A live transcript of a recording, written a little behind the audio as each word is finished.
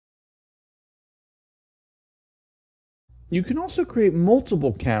You can also create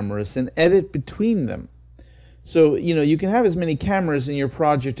multiple cameras and edit between them. So, you can have as many cameras in your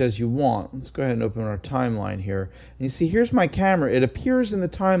project as you want. Let's go ahead and open our timeline here. And you see, here's my camera. It appears in the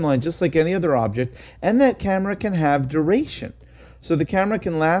timeline just like any other object, and that camera can have duration. So the camera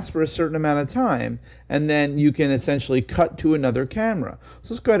can last for a certain amount of time, and then you can essentially cut to another camera.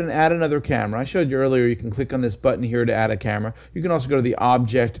 So let's go ahead and add another camera. I showed you earlier you can click on this button here to add a camera. You can also go to the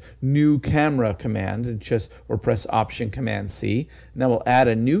Object New Camera command and or press Option Command C. And that will add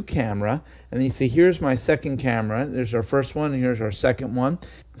a new camera. And then you see here's my second camera. There's our first one, and here's our second one.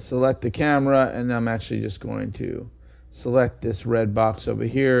 Select the camera, and I'm actually just going to select this red box over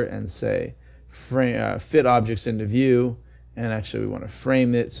here and say Fit Objects into View. And actually we want to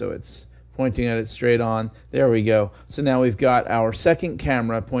frame it so it's pointing at it straight on. There we go. So now we've got our second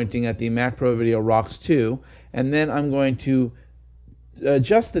camera pointing at the Mac Pro Video Rocks 2. And then I'm going to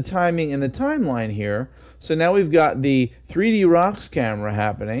adjust the timing in the timeline here. So now we've got the 3D Rocks camera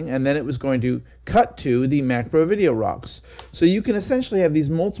happening, and then it was going to cut to the Mac Pro Video Rocks. So you can essentially have these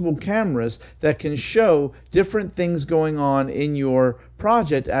multiple cameras that can show different things going on in your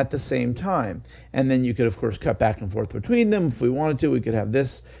project at the same time. And then you could, of course, cut back and forth between them. If we wanted to, we could have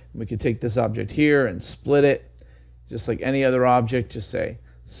this. We could take this object here and split it, just like any other object. Just say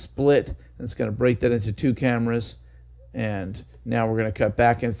split, and it's going to break that into two cameras. And now we're going to cut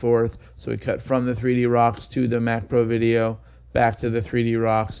back and forth. So we cut from the 3D Rocks to the Mac Pro Video, back to the 3D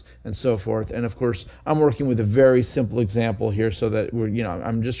Rocks, and so forth. And of course, I'm working with a very simple example here so that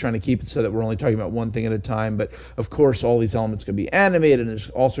I'm just trying to keep it so that we're only talking about one thing at a time. But of course, all these elements can be animated, and there's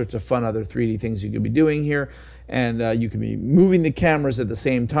all sorts of fun other 3D things you could be doing here. And you can be moving the cameras at the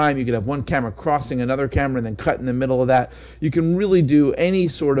same time. You could have one camera crossing another camera and then cut in the middle of that. You can really do any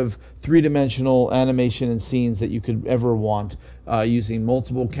sort of three-dimensional animation and scenes that you could ever want using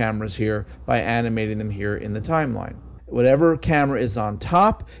multiple cameras here by animating them here in the timeline. Whatever camera is on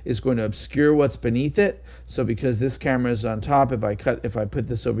top is going to obscure what's beneath it. So because this camera is on top, if I put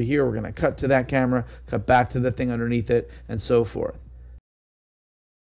this over here, we're going to cut to that camera, cut back to the thing underneath it, and so forth.